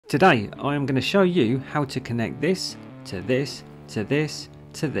Today I am going to show you how to connect this to this to this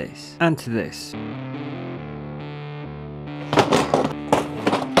to this and to this.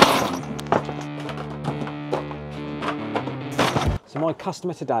 So my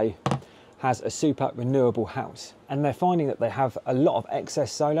customer today has a super renewable house and they're finding that they have a lot of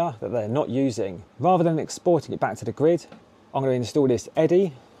excess solar that they're not using. Rather than exporting it back to the grid, I'm going to install this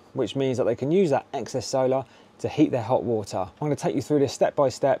Eddi, which means that they can use that excess solar to heat their hot water. I'm going to take you through this step by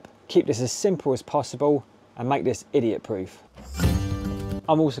step, keep this as simple as possible and make this idiot proof.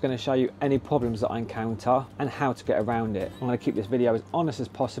 I'm also going to show you any problems that I encounter and how to get around it. I'm going to keep this video as honest as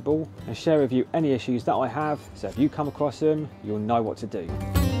possible and share with you any issues that I have, so if you come across them, you'll know what to do.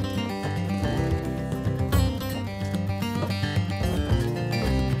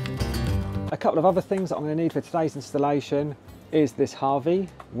 A couple of other things that I'm going to need for today's installation is this Harvi,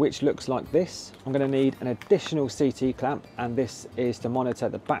 which looks like this. I'm going to need an additional CT clamp, and this is to monitor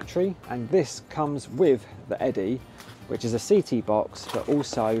the battery, and this comes with the Eddi, which is a CT box, but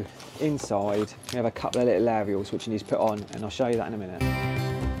also inside we have a couple of little aerials which you need to put on, and I'll show you that in a minute.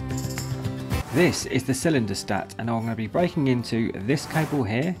 This is the cylinder stat, and I'm going to be breaking into this cable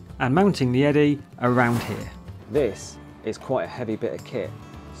here and mounting the Eddi around here. This is quite a heavy bit of kit,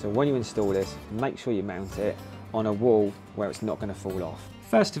 so when you install this, make sure you mount it on a wall where it's not going to fall off.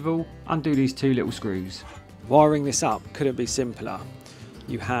 First of all, undo these two little screws. Wiring this up couldn't be simpler.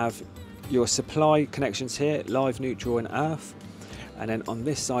 You have your supply connections here, live, neutral and earth, and then on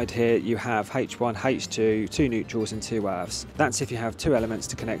this side here you have H1, H2, 2 neutrals and 2 earths. That's if you have 2 elements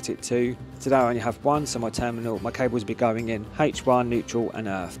to connect it to. Today I only have 1, so my cables will be going in H1, neutral and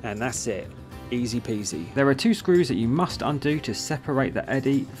earth, and that's it. Easy peasy. There are 2 screws that you must undo to separate the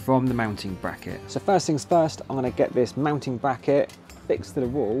Eddi from the mounting bracket. So first things first, I'm going to get this mounting bracket fixed to the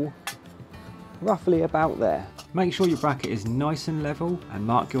wall, roughly about there. Make sure your bracket is nice and level and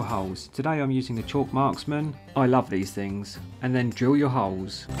mark your holes. Today I'm using the chalk marksman. I love these things. And then drill your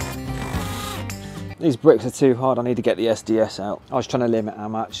holes. These bricks are too hard, I need to get the SDS out. I was trying to limit how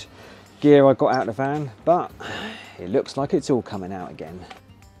much gear I got out of the van, but it looks like it's all coming out again.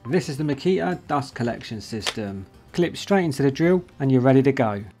 This is the Myenergi dust collection system. Clip straight into the drill and you're ready to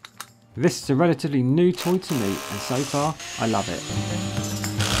go. This is a relatively new toy to me, and so far I love it.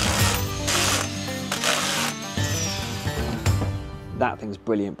 That thing's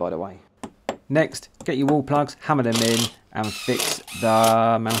brilliant, by the way. Next, get your wall plugs, hammer them in and fix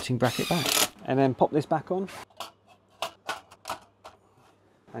the mounting bracket back. And then pop this back on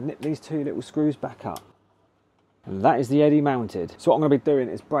and nip these 2 little screws back up. And that is the Eddi mounted. So what I'm going to be doing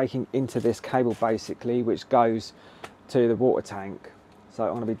is breaking into this cable basically, which goes to the water tank. So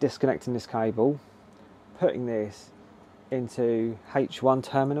I'm going to be disconnecting this cable, putting this into H1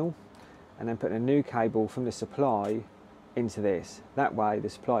 terminal, and then putting a new cable from the supply into this. That way the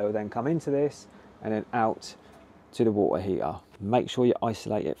supply will then come into this and then out to the water heater. Make sure you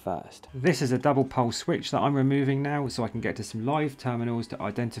isolate it first. This is a double pole switch that I'm removing now, so I can get to some live terminals to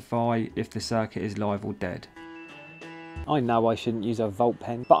identify if the circuit is live or dead. I know I shouldn't use a volt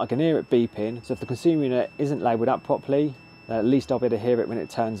pen, but I can hear it beeping, so if the consumer unit isn't labelled up properly, then at least I'll be able to hear it when it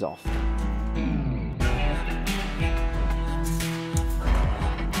turns off.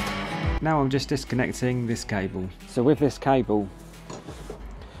 Now I'm just disconnecting this cable. So with this cable,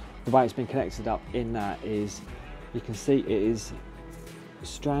 the way it's been connected up in that is, you can see it is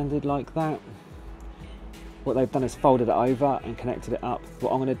stranded like that. What they've done is folded it over and connected it up.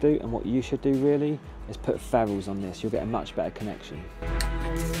 What I'm going to do, and what you should do really, is put ferrules on this. You'll get a much better connection.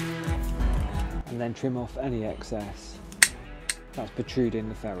 And then trim off any excess that's protruding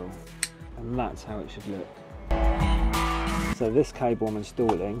the ferrule. And that's how it should look. So this cable I'm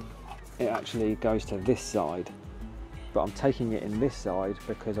installing, it actually goes to this side, but I'm taking it in this side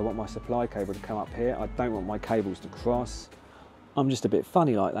because I want my supply cable to come up here. I don't want my cables to cross. I'm just a bit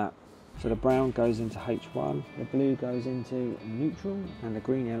funny like that. So the brown goes into H1, the blue goes into neutral, and the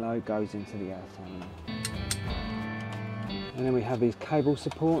green yellow goes into the earth terminal. And then we have these cable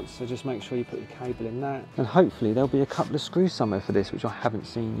supports, so just make sure you put your cable in that. And hopefully there'll be a couple of screws somewhere for this, which I haven't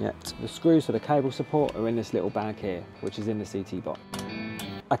seen yet. The screws for the cable support are in this little bag here, which is in the CT box.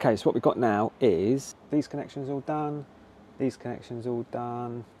 Okay, so what we've got now is these connections all done, these connections all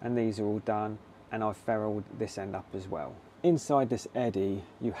done, and these are all done, and I've ferruled this end up as well. Inside this Eddi,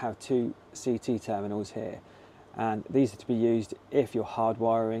 you have 2 CT terminals here, and these are to be used if you're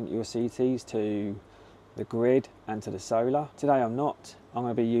hardwiring your CTs to the grid and to the solar. Today I'm not. I'm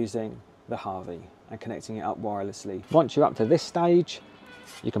going to be using the Harvi and connecting it up wirelessly. Once you're up to this stage,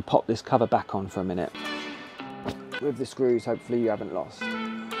 you can pop this cover back on for a minute. With the screws, hopefully you haven't lost.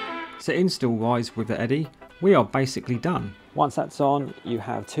 So install wise with the Eddi, we are basically done. Once that's on, you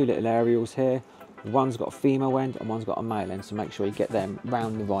have two little aerials here. One's got a female end and one's got a male end, so make sure you get them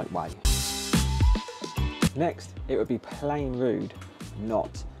round the right way. Next, it would be plain rude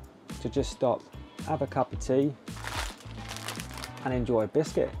not to just stop, have a cup of tea and enjoy a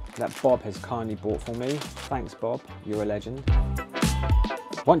biscuit that Bob has kindly bought for me. Thanks Bob, you're a legend.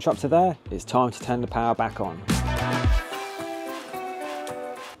 Once you're up to there, it's time to turn the power back on.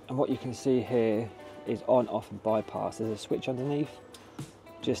 And what you can see here is on, off and bypass. There's a switch underneath.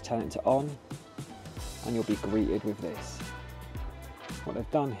 Just turn it to on and you'll be greeted with this. What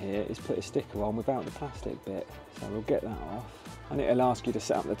they've done here is put a sticker on without the plastic bit. So we'll get that off. And it'll ask you to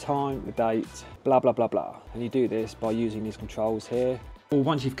set up the time, the date, blah, blah, blah, blah. And you do this by using these controls here. Or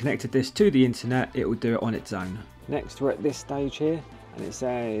once you've connected this to the internet, it will do it on its own. Next, we're at this stage here, and it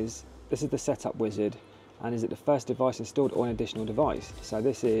says, this is the setup wizard. And is it the first device installed or an additional device? So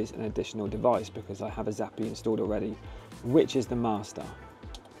this is an additional device because I have a Zappi installed already, which is the master.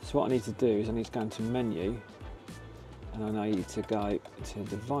 So what I need to do is I need to go into menu, and I need to go to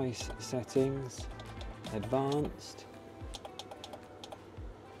device settings, advanced,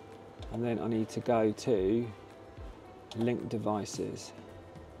 and then I need to go to link devices,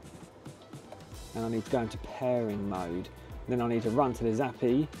 and I need to go into pairing mode. Then I need to run to the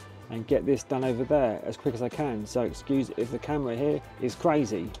Zappi and get this done over there as quick as I can. So excuse if the camera here is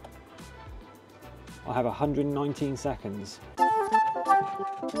crazy. I have 119 seconds.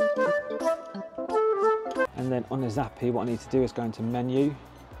 And then on the Zappi, what I need to do is go into menu,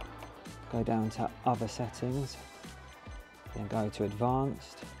 go down to other settings, then go to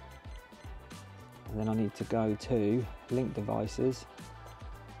advanced, and then I need to go to link devices,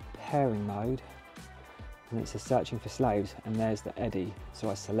 pairing mode, and it says searching for slaves, and there's the Eddi. So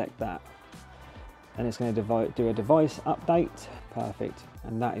I select that, and it's going to do a device update. Perfect,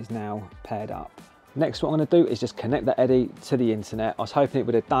 and that is now paired up. Next, what I'm going to do is just connect the Eddi to the internet. I was hoping it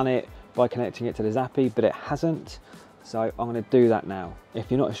would have done it by connecting it to the Zappi, but it hasn't. So I'm going to do that now. If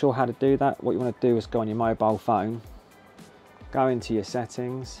you're not sure how to do that, what you want to do is go on your mobile phone, go into your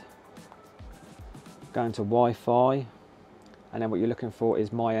settings, go into Wi-Fi, and then what you're looking for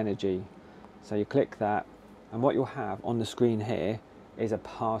is Myenergi. So you click that, and what you'll have on the screen here is a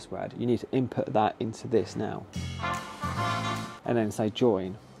password. You need to input that into this now, and then say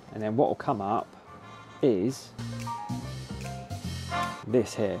join, and then what will come up is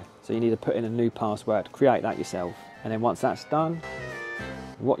this here. So you need to put in a new password, create that yourself, and then once that's done,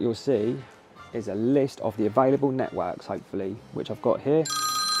 what you'll see is a list of the available networks, hopefully, which I've got here.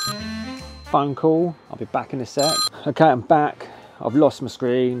 Phone call, I'll be back in a sec. Okay, I'm back. I've lost my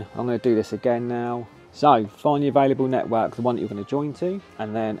screen. I'm going to do this again now. So find the available network, the one that you're going to join to,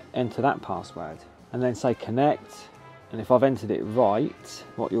 and then enter that password, and then say connect. And if I've entered it right,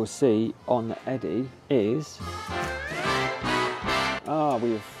 what you'll see on the Eddi is,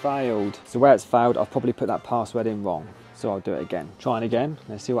 we've failed. So where it's failed, I've probably put that password in wrong. So I'll do it again. Trying again.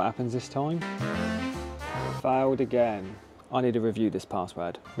 Let's see what happens this time. Failed again. I need to review this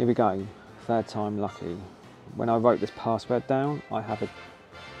password. Here we go. Third time lucky. When I wrote this password down, I have a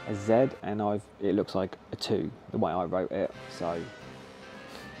Z, and it looks like a 2 the way I wrote it. So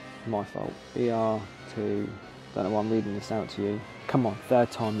my fault. ER2. Don't know why I'm reading this out to you. Come on,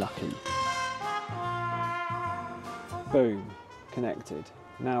 third time lucky. Boom, connected.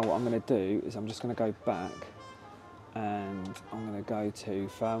 Now what I'm going to do is I'm just going to go back, and I'm going to go to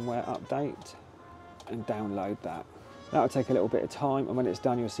firmware update and download that. That'll take a little bit of time, and when it's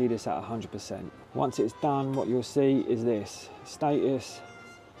done you'll see this at 100%. Once it's done, what you'll see is this, status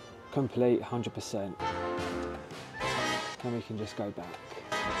complete 100%. And we can just go back.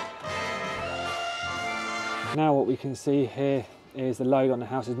 Now what we can see here is the load on the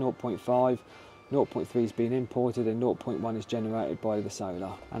house is 0.5, 0.3 is being imported, and 0.1 is generated by the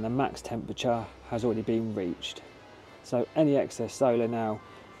solar, and the max temperature has already been reached. So any excess solar now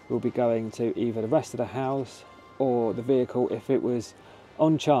will be going to either the rest of the house or the vehicle if it was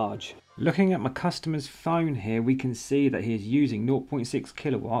on charge. Looking at my customer's phone here, we can see that he is using 0.6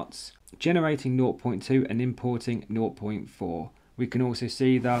 kilowatts, generating 0.2 and importing 0.4. We can also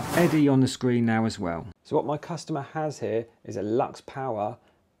see the Eddi on the screen now as well. So what my customer has here is a Lux Power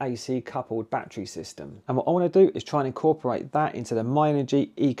AC coupled battery system. And what I want to do is try and incorporate that into the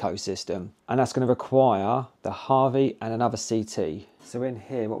Myenergi Eco System. And that's going to require the Harvi and another CT. So in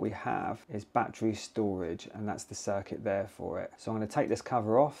here what we have is battery storage, and that's the circuit there for it. So I'm going to take this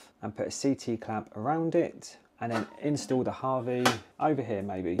cover off and put a CT clamp around it, and then install the Harvi over here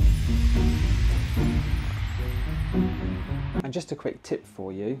maybe. And just a quick tip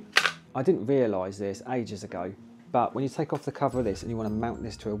for you, I didn't realise this ages ago, But when you take off the cover of this and you want to mount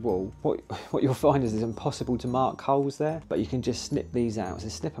this to a wall, what you'll find is it's impossible to mark holes there, but you can just snip these out. So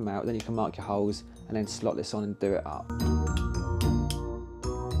snip them out, then you can mark your holes and then slot this on and do it up. I'm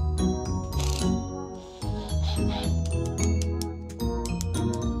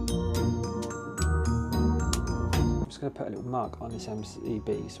just going to put a little mark on this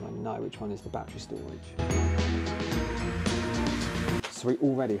MCB so I know which one is the battery storage. So we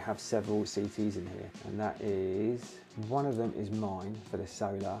already have several CTs in here, and that is, one of them is mine for the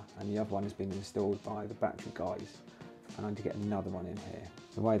solar, and the other one has been installed by the battery guys. And I need to get another one in here.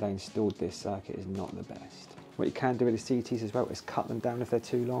 The way they installed this circuit is not the best. What you can do with the CTs as well is cut them down if they're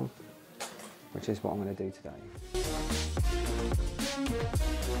too long, which is what I'm going to do today.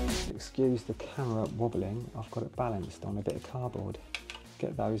 Excuse the camera wobbling, I've got it balanced on a bit of cardboard.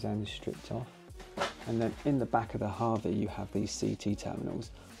 Get those ends stripped off. And then in the back of the Harvi you have these CT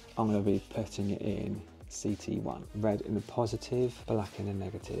terminals. I'm going to be putting it in CT1. Red in the positive, black in the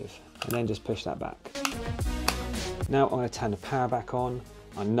negative. And then just push that back. Now I'm going to turn the power back on.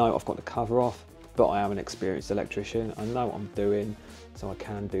 I know I've got the cover off, but I am an experienced electrician. I know what I'm doing, so I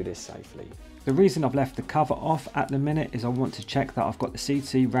can do this safely. The reason I've left the cover off at the minute is I want to check that I've got the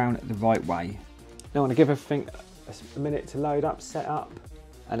CT round the right way. Now I'm going to give everything a minute to load up, set up.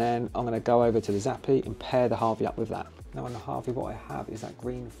 And then I'm going to go over to the Zappi and pair the Harvi up with that. Now on the Harvi what I have is that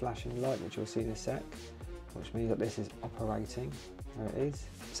green flashing light, which you'll see in a sec, which means that this is operating. There it is.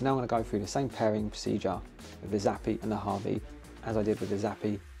 So now I'm going to go through the same pairing procedure with the Zappi and the Harvi as I did with the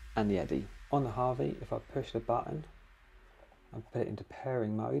Zappi and the Eddi. On the Harvi, if I push the button and put it into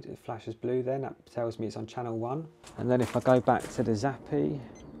pairing mode, it flashes blue then, that tells me it's on channel 1. And then if I go back to the Zappi,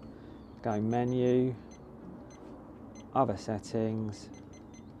 go menu, other settings,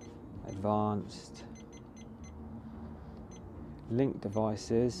 advanced, link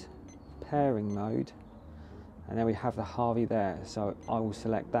devices, pairing mode, and then we have the Harvi there. So I will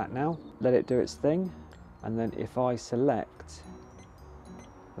select that now, let it do its thing, and then if I select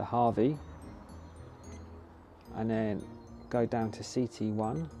the Harvi and then go down to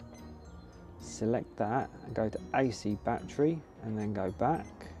CT1, select that and go to AC battery and then go back,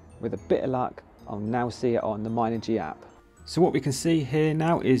 with a bit of luck I'll now see it on the Myenergi app. So what we can see here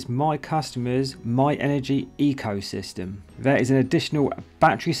now is my customer's Myenergi Eco System. There is an additional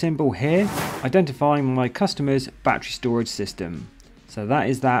battery symbol here identifying my customer's battery storage system. So that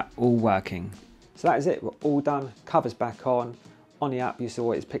is that all working. So that is it, we're all done, cover's back on. On the app you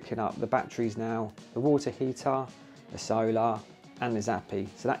saw it's picking up the batteries now, the water heater, the solar and the Zappi.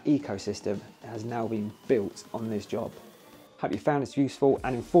 So that ecosystem has now been built on this job. Hope you found this useful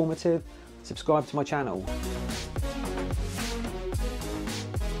and informative. Subscribe to my channel.